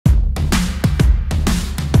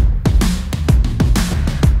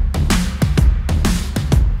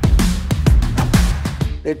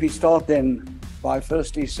Let me start then by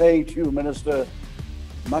firstly saying to you, Minister,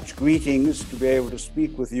 much greetings to be able to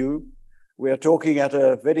speak with you. We are talking at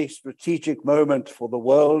a very strategic moment for the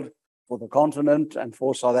world, for the continent, and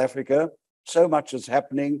for South Africa. So much is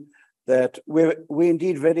happening that we're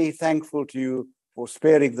indeed very thankful to you for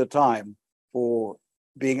sparing the time, for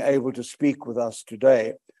being able to speak with us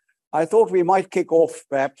today. I thought we might kick off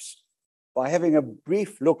perhaps by having a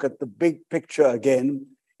brief look at the big picture again,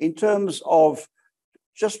 in terms of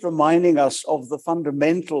just reminding us of the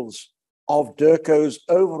fundamentals of DIRCO's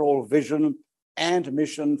overall vision and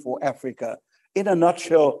mission for Africa. In a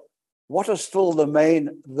nutshell, what are still the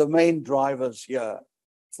main drivers here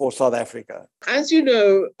for South Africa? As you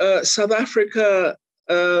know, South Africa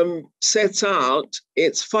sets out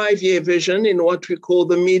its 5-year vision in what we call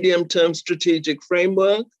the medium-term strategic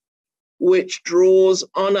framework, which draws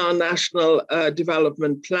on our national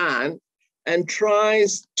development plan and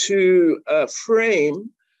tries to frame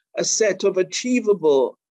a set of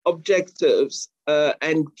achievable objectives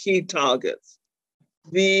and key targets.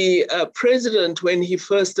 The president, when he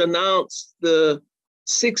first announced the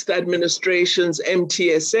 6th administration's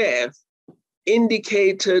MTSF,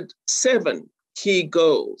 indicated 7 key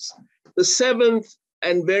goals. The 7th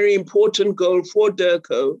and very important goal for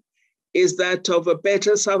DIRCO is that of a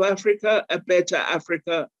better South Africa, a better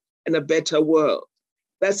Africa, and a better world.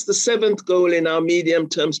 That's the 7th goal in our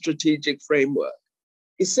medium-term strategic framework.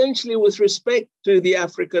 Essentially, with respect to the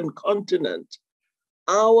African continent,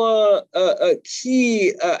 our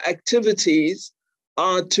key activities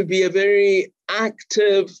are to be a very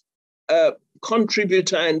active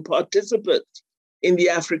contributor and participant in the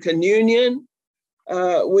African Union.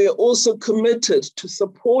 We are also committed to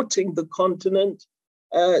supporting the continent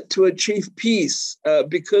to achieve peace,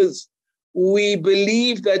 because we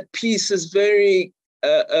believe that peace is very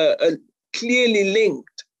clearly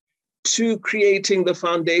linked to creating the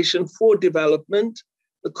foundation for development.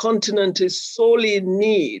 The continent is sorely in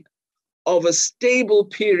need of a stable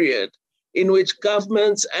period in which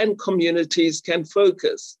governments and communities can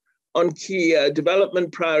focus on key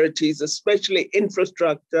development priorities, especially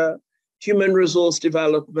infrastructure, human resource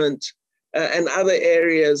development, and other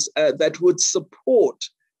areas that would support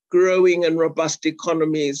growing and robust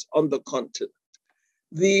economies on the continent.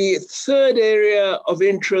 The third area of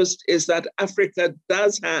interest is that Africa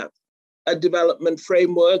does have a development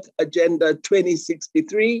framework, Agenda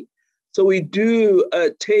 2063. So we do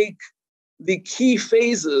take the key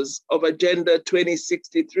phases of Agenda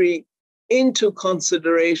 2063 into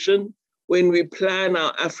consideration when we plan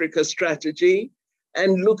our Africa strategy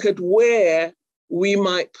and look at where we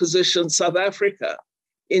might position South Africa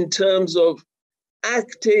in terms of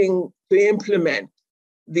acting to implement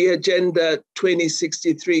the Agenda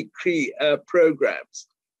 2063 programs.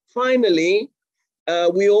 Finally,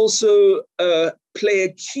 we also play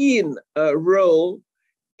a keen role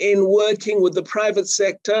in working with the private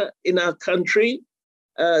sector in our country,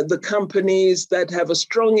 the companies that have a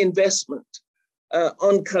strong investment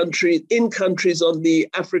in countries on the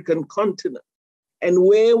African continent. And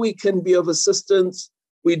where we can be of assistance,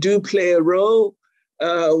 we do play a role.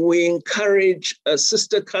 We encourage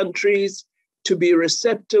sister countries to be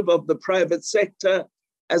receptive of the private sector,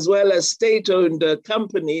 as well as state-owned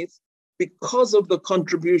companies, because of the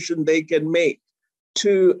contribution they can make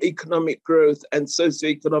to economic growth and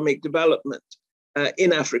socioeconomic development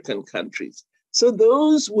in African countries. So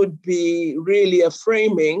those would be really a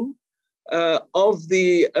framing of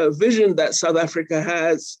the vision that South Africa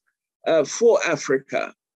has for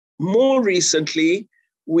Africa. More recently,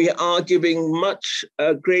 we are giving much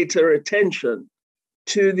greater attention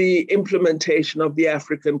to the implementation of the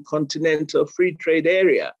African Continental Free Trade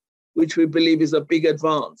Area, which we believe is a big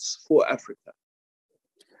advance for Africa.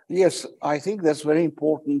 Yes, I think that's very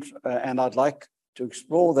important, and I'd like to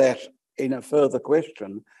explore that in a further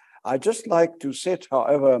question. I'd just like to set,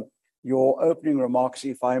 however, your opening remarks,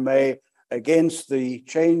 if I may, against the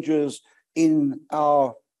changes in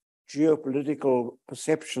our geopolitical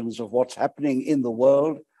perceptions of what's happening in the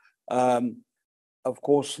world. Of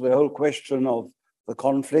course, the whole question of the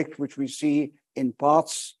conflict, which we see in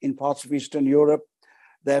parts of Eastern Europe,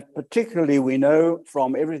 that particularly we know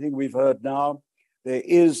from everything we've heard now, there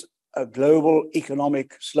is a global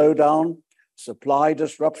economic slowdown, supply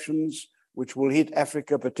disruptions, which will hit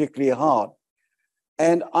Africa particularly hard.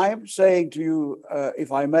 And I'm saying to you,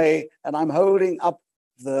 if I may, and I'm holding up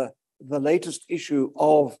the latest issue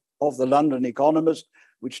of the London Economist,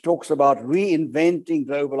 which talks about reinventing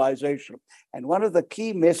globalization. And one of the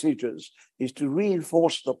key messages is to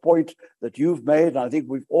reinforce the point that you've made, and I think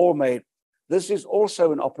we've all made. This is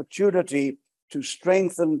also an opportunity to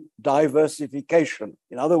strengthen diversification.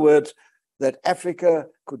 In other words, that Africa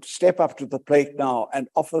could step up to the plate now and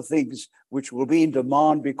offer things which will be in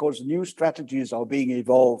demand because new strategies are being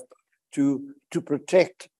evolved to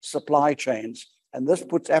protect supply chains. And this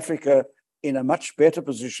puts Africa in a much better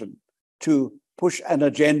position to push an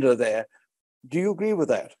agenda there. Do you agree with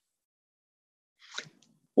that?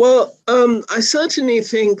 Well, I certainly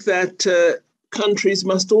think that countries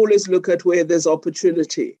must always look at where there's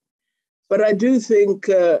opportunity. But I do think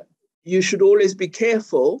you should always be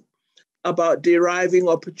careful about deriving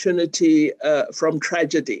opportunity from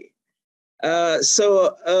tragedy.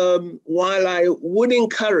 So while I would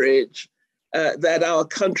encourage that our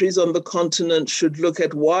countries on the continent should look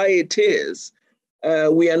at why it is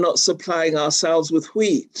we are not supplying ourselves with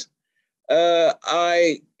wheat,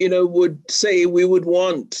 I would say we would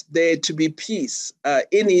want there to be peace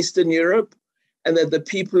in Eastern Europe, and that the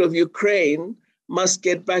people of Ukraine must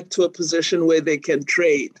get back to a position where they can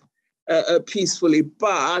trade peacefully.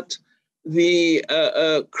 But the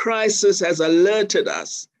crisis has alerted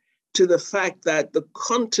us to the fact that the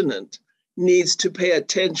continent needs to pay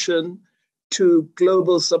attention to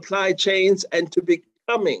global supply chains and to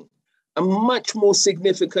becoming a much more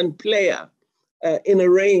significant player in a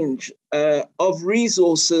range of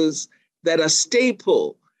resources that are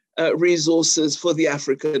staple resources for the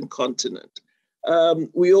African continent.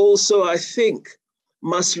 We also, I think,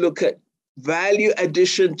 must look at value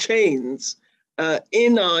addition chains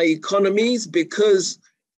in our economies, because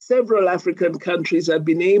several African countries have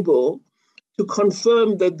been able to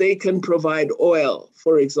confirm that they can provide oil,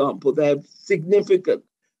 for example. They have significant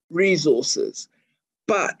resources,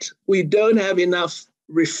 but we don't have enough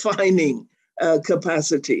refining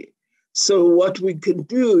capacity. So what we can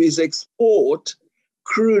do is export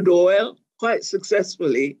crude oil quite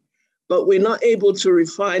successfully, but we're not able to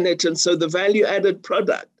refine it. And so the value-added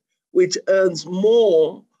product, which earns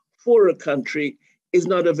more for a country, is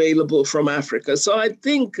not available from Africa. So I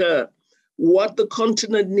think what the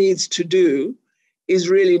continent needs to do is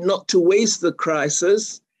really not to waste the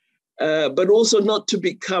crisis, but also not to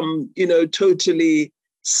become, totally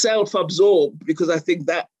self-absorbed, because I think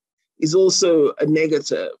that is also a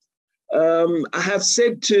negative. I have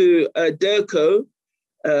said to DIRCO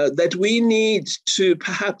that we need to,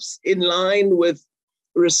 perhaps in line with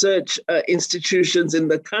research institutions in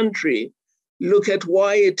the country, look at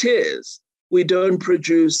why it is we don't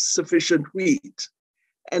produce sufficient wheat,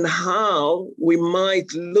 and how we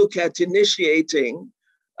might look at initiating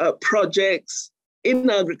projects in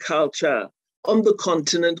agriculture on the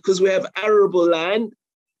continent, because we have arable land,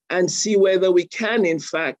 and see whether we can, in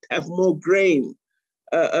fact, have more grain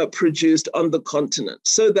produced on the continent,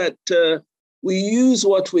 so that we use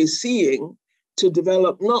what we're seeing to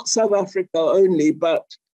develop not South Africa only, but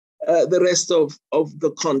the rest of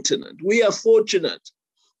the continent. We are fortunate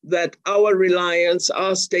that our reliance,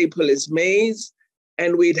 our staple is maize,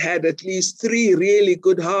 and we'd had at least 3 really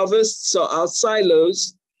good harvests. So our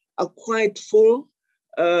silos are quite full,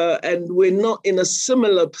 and we're not in a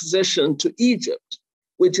similar position to Egypt,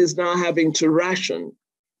 which is now having to ration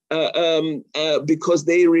because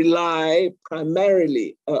they rely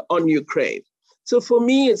primarily on Ukraine. So for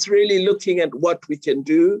me, it's really looking at what we can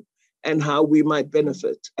do and how we might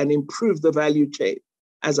benefit and improve the value chain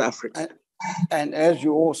as Africa. And as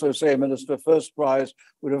you also say, Minister, first prize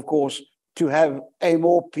would, of course, to have a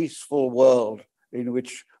more peaceful world in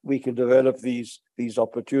which we can develop these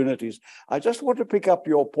opportunities. I just want to pick up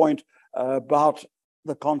your point about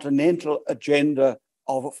the Continental Agenda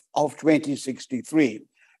of 2063.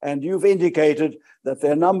 And you've indicated that there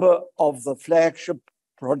are a number of the flagship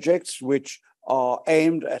projects which are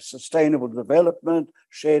aimed at sustainable development,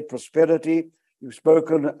 shared prosperity. You've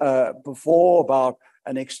spoken before about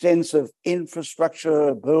an extensive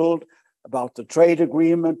infrastructure build, about the trade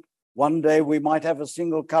agreement. One day we might have a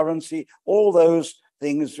single currency. All those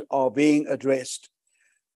things are being addressed.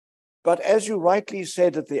 But as you rightly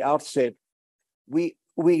said at the outset, we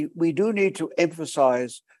do need to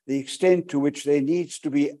emphasize the extent to which there needs to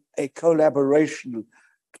be a collaboration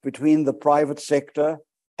between the private sector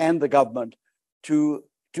and the government to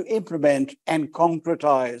implement and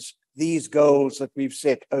concretize these goals that we've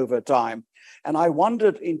set over time. And I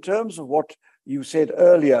wondered, in terms of what you said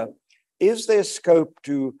earlier, is there scope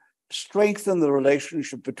to strengthen the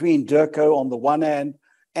relationship between DIRCO on the one hand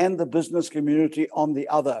and the business community on the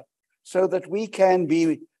other, so that we can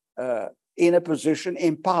be in a position,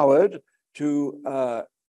 empowered to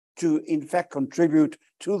in fact contribute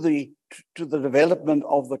to the development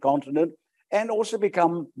of the continent and also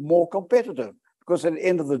become more competitive? Because at the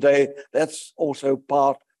end of the day, that's also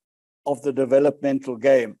part of the developmental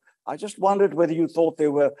game. I just wondered whether you thought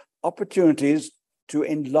there were opportunities to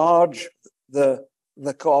enlarge the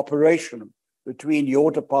cooperation between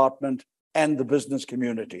your department and the business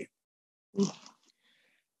community?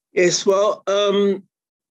 Yes, well,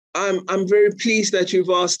 I'm very pleased that you've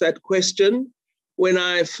asked that question. When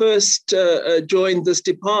I first joined this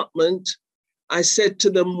department, I said to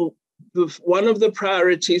them, one of the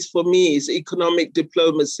priorities for me is economic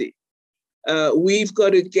diplomacy. We've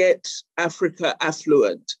got to get Africa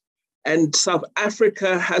affluent. And South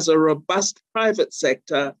Africa has a robust private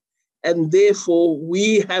sector, and therefore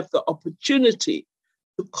we have the opportunity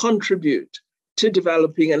to contribute to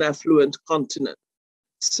developing an affluent continent.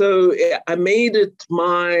 So I made it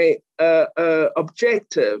my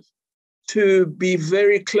objective to be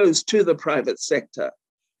very close to the private sector.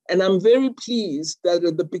 And I'm very pleased that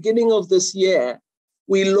at the beginning of this year,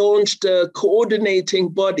 we launched a coordinating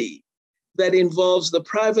body that involves the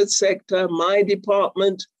private sector, my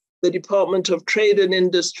department, the Department of Trade and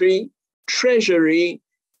Industry, Treasury,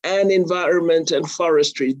 and Environment and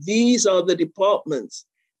Forestry. These are the departments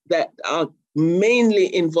that are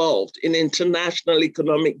mainly involved in international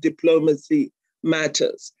economic diplomacy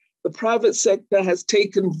matters. The private sector has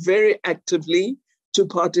taken very actively to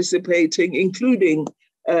participating, including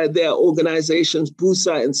their organizations,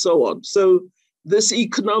 BUSA and so on. So this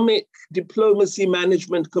Economic Diplomacy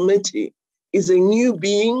Management Committee is a new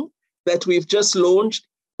being that we've just launched,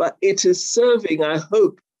 but it is serving, I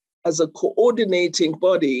hope, as a coordinating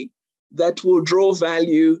body that will draw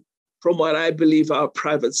value from what I believe our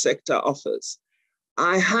private sector offers.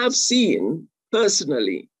 I have seen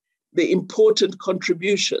personally the important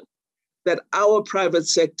contribution that our private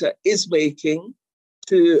sector is making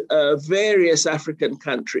to various African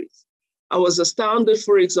countries. I was astounded,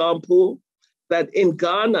 for example, that in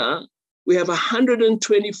Ghana, we have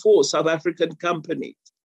 124 South African companies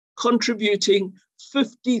contributing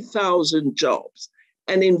 50,000 jobs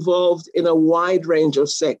and involved in a wide range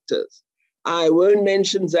of sectors. I won't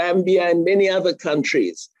mention Zambia and many other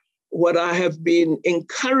countries. What I have been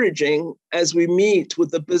encouraging as we meet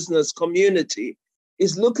with the business community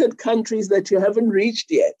is look at countries that you haven't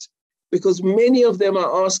reached yet, because many of them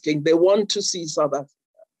are asking, they want to see South Africa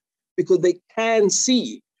because they can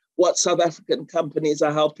see what South African companies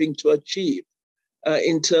are helping to achieve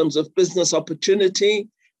in terms of business opportunity,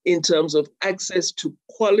 in terms of access to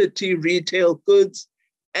quality retail goods,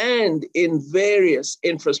 and in various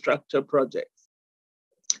infrastructure projects.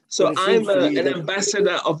 So I'm an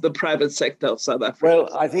ambassador of the private sector of South Africa. Well,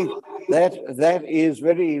 I think that is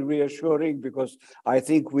very reassuring, because I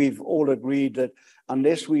think we've all agreed that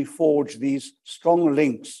unless we forge these strong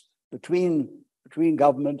links between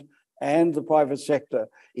government and the private sector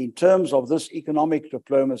in terms of this economic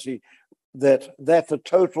diplomacy, that the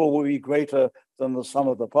total will be greater than the sum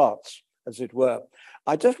of the parts, as it were.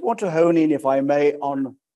 I just want to hone in, if I may,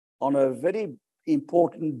 on a very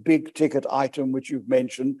important big ticket item which you've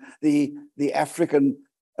mentioned, the African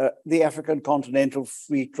Continental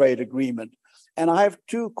Free Trade Agreement. And I have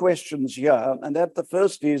two questions here, and the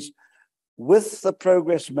first is, with the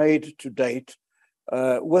progress made to date,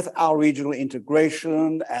 with our regional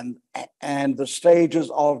integration and the stages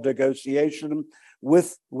of negotiation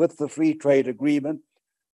with the free trade agreement,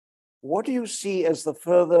 what do you see as the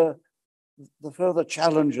further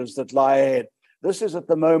challenges that lie ahead? This is at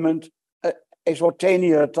the moment a sort of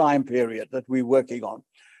 10-year time period that we're working on.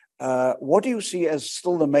 What do you see as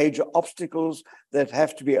still the major obstacles that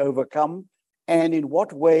have to be overcome? And in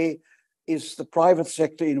what way is the private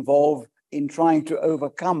sector involved in trying to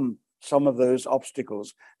overcome some of those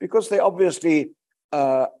obstacles? Because there obviously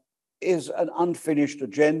is an unfinished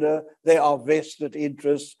agenda. There are vested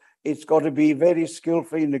interests. It's got to be very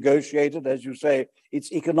skillfully negotiated. As you say,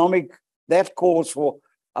 it's economic. That calls for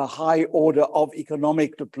a high order of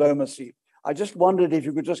economic diplomacy. I just wondered if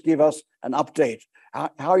you could just give us an update,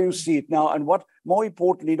 how you see it now, and what, more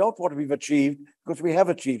importantly, not what we've achieved, because we have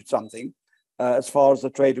achieved something as far as the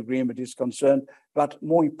trade agreement is concerned, but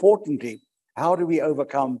more importantly, how do we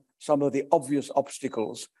overcome some of the obvious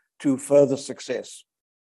obstacles to further success?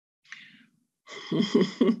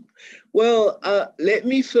 Well, let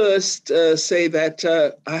me first say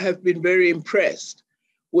that I have been very impressed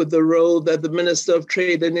with the role that the Minister of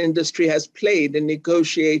Trade and Industry has played in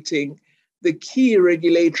negotiating the key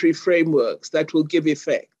regulatory frameworks that will give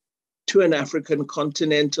effect to an African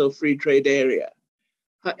continental free trade area.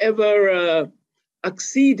 However,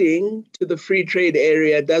 acceding to the free trade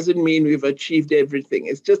area doesn't mean we've achieved everything.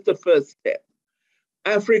 It's just the first step.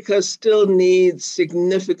 Africa still needs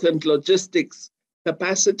significant logistics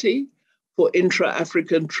capacity for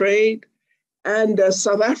intra-African trade. And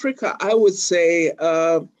South Africa, I would say,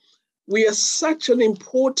 we are such an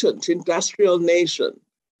important industrial nation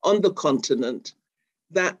on the continent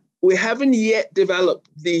that we haven't yet developed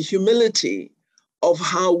the humility of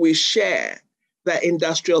how we share that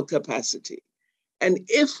industrial capacity. And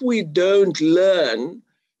if we don't learn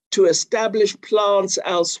to establish plants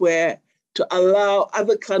elsewhere to allow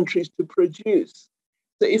other countries to produce,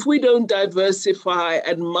 so if we don't diversify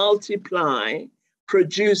and multiply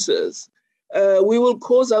producers, we will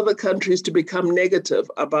cause other countries to become negative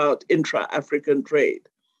about intra-African trade.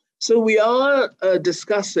 So we are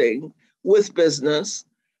discussing with business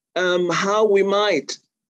how we might,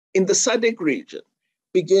 in the SADC region,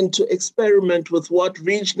 begin to experiment with what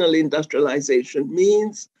regional industrialization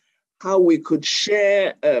means, how we could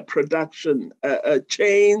share production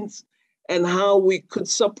chains, and how we could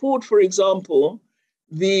support, for example,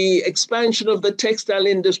 the expansion of the textile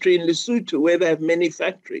industry in Lesotho, where they have many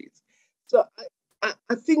factories. So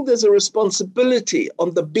I think there's a responsibility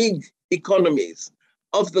on the big economies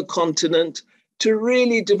of the continent to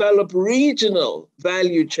really develop regional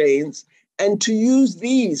value chains and to use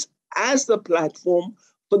these as the platform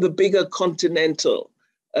for the bigger continental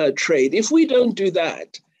trade. If we don't do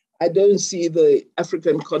that, I don't see the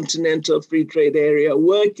African continental free trade area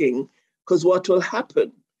working, because what will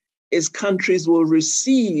happen is countries will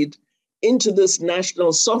recede into this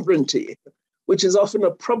national sovereignty, which is often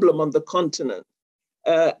a problem on the continent,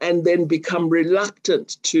 and then become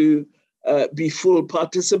reluctant to be full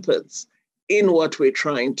participants in what we're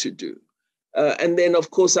trying to do. And then,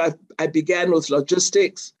 of course, I began with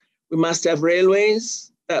logistics. We must have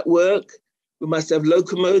railways that work. We must have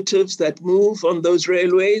locomotives that move on those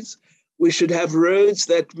railways. We should have roads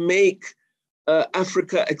that make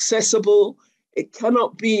Africa accessible. It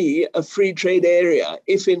cannot be a free trade area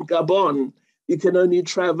if in Gabon you can only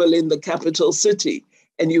travel in the capital city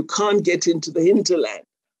and you can't get into the hinterland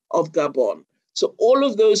of Gabon. So all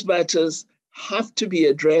of those matters have to be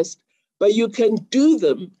addressed, but you can do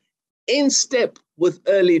them in step with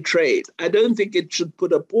early trade. I don't think it should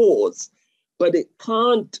put a pause, but it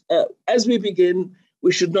can't, as we begin,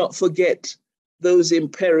 we should not forget those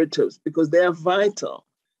imperatives, because they are vital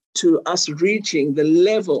to us reaching the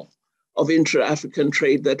level of intra-African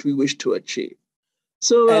trade that we wish to achieve.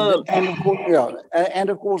 So, and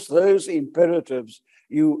of course, those imperatives,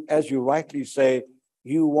 as you rightly say,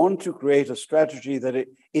 you want to create a strategy that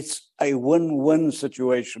it's a win-win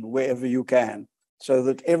situation wherever you can, so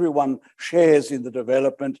that everyone shares in the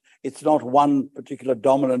development. It's not one particular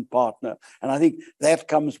dominant partner. And I think that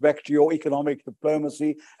comes back to your economic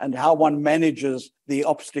diplomacy and how one manages the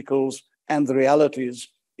obstacles and the realities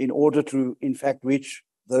in order to, in fact, reach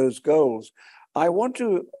those goals. I want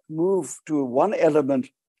to move to one element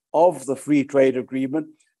of the free trade agreement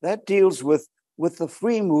that deals with the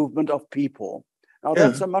free movement of people. Now,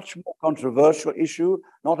 that's a much more controversial issue,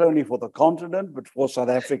 not only for the continent, but for South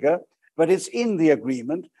Africa, but it's in the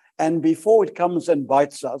agreement. And before it comes and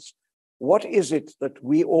bites us, what is it that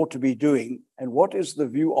we ought to be doing? And what is the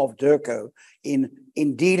view of DIRCO in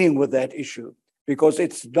dealing with that issue? Because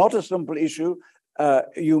it's not a simple issue.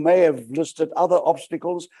 You may have listed other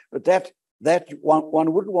obstacles, but that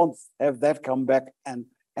one wouldn't want to have that come back and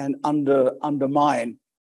undermine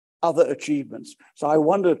other achievements. So I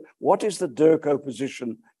wondered, what is the DIRCO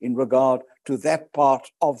position in regard to that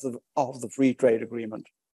part of the free trade agreement?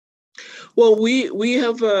 Well, we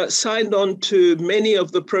have signed on to many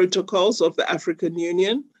of the protocols of the African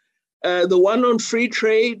Union. The one on free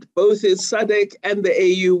trade, both in SADC and the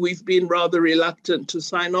AU, we've been rather reluctant to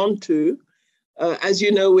sign on to. As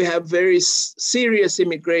you know, we have very serious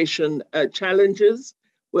immigration challenges.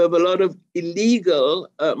 We have a lot of illegal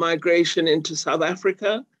migration into South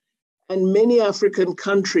Africa, and many African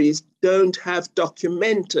countries don't have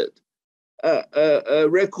documented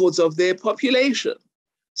records of their population.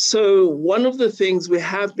 So one of the things we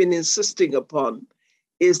have been insisting upon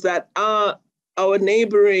is that our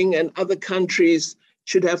neighboring and other countries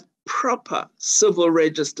should have proper civil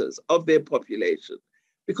registers of their population.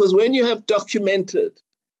 Because when you have documented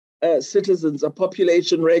citizens, a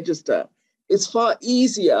population register, it's far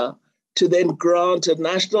easier to then grant a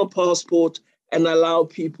national passport and allow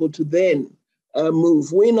people to then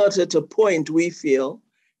move. We're not at a point, we feel,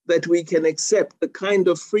 that we can accept the kind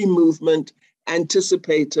of free movement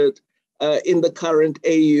anticipated in the current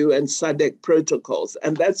AU and SADC protocols.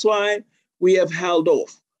 And that's why we have held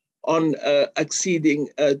off on acceding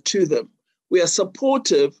to them. We are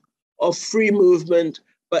supportive of free movement,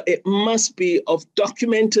 but it must be of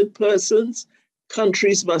documented persons.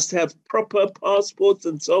 Countries must have proper passports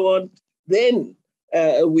and so on. Then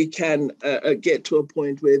we can get to a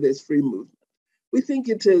point where there's free movement. We think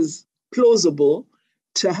it is plausible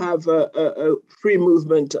to have a free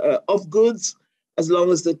movement of goods as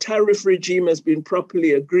long as the tariff regime has been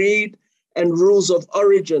properly agreed and rules of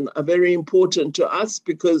origin are very important to us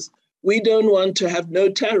because we don't want to have no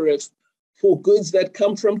tariff for goods that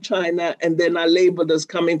come from China and then are labeled as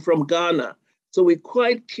coming from Ghana. So we're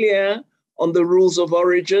quite clear on the rules of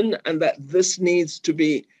origin and that this needs to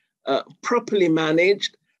be properly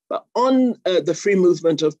managed. But on the free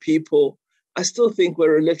movement of people, I still think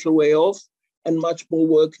we're a little way off and much more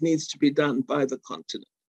work needs to be done by the continent.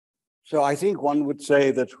 So I think one would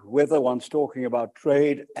say that whether one's talking about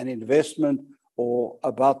trade and investment or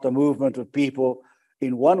about the movement of people,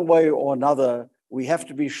 in one way or another, we have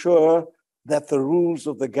to be sure that the rules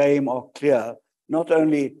of the game are clear, not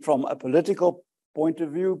only from a political point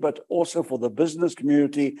of view, but also for the business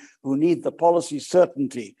community who need the policy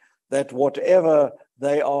certainty that whatever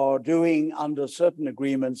they are doing under certain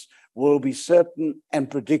agreements will be certain and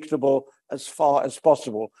predictable as far as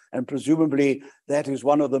possible. And presumably that is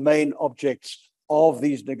one of the main objects of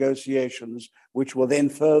these negotiations, which will then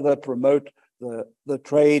further promote the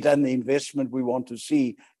trade and the investment we want to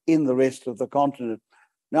see in the rest of the continent.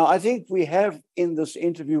 Now, I think we have in this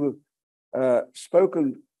interview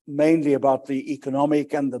spoken mainly about the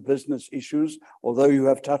economic and the business issues, although you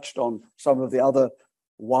have touched on some of the other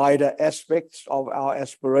wider aspects of our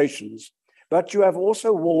aspirations. But you have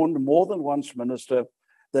also warned more than once, Minister,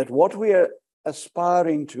 that what we are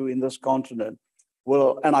aspiring to in this continent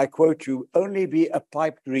will, and I quote you, only be a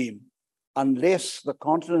pipe dream unless the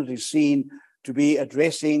continent is seen to be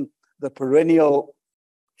addressing the perennial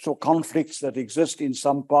conflicts that exist in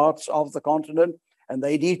some parts of the continent, and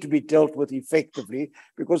they need to be dealt with effectively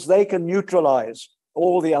because they can neutralize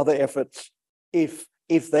all the other efforts if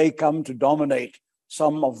they come to dominate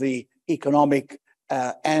some of the economic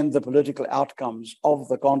and the political outcomes of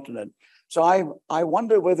the continent. So I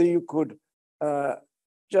wonder whether you could,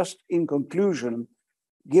 just in conclusion,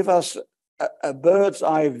 give us a bird's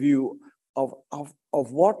eye view of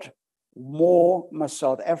what more must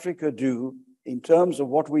South Africa do in terms of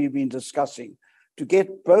what we've been discussing to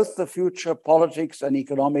get both the future politics and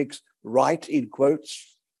economics right, in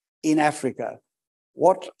quotes, in Africa.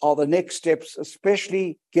 What are the next steps,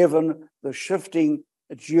 especially given the shifting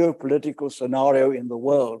geopolitical scenario in the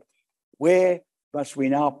world? Where must we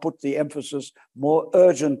now put the emphasis more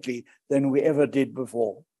urgently than we ever did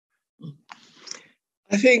before?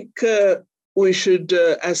 I think we should,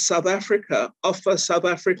 as South Africa, offer South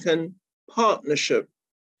African partnership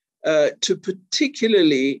to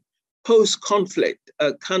particularly post-conflict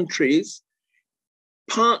countries,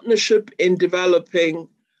 partnership in developing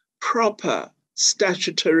proper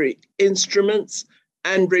statutory instruments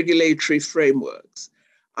and regulatory frameworks.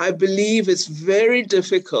 I believe it's very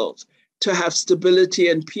difficult to have stability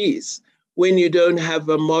and peace when you don't have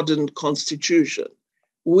a modern constitution.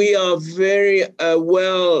 We are very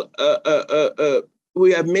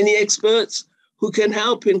we have many experts who can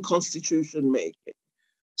help in constitution making.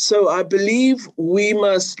 So I believe we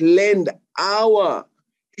must lend our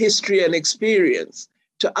history and experience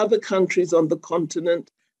to other countries on the continent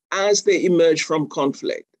as they emerge from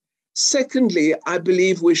conflict. Secondly, I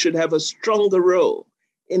believe we should have a stronger role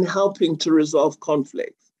in helping to resolve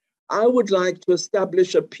conflicts. I would like to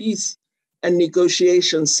establish a peace and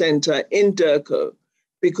negotiation center in DIRCO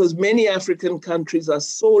because many African countries are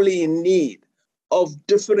sorely in need of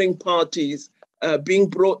differing parties being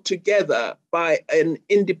brought together by an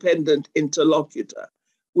independent interlocutor.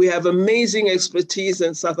 We have amazing expertise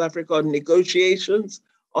in South Africa on negotiations,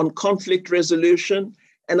 on conflict resolution,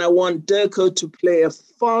 and I want DIRCO to play a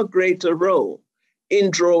far greater role in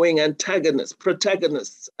drawing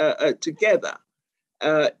protagonists together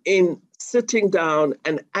in sitting down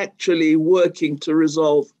and actually working to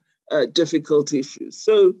resolve difficult issues.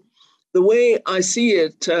 So the way I see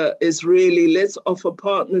it is really, let's offer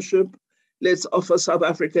partnership, let's offer South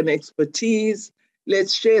African expertise,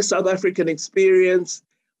 let's share South African experience.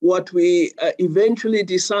 What we eventually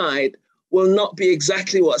decide will not be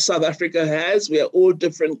exactly what South Africa has. We are all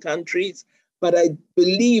different countries, but I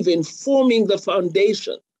believe in forming the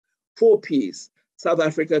foundation for peace. South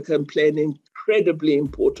Africa can play an incredibly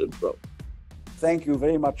important role. Thank you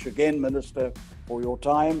very much again, Minister, for your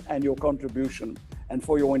time and your contribution and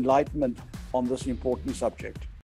for your enlightenment on this important subject.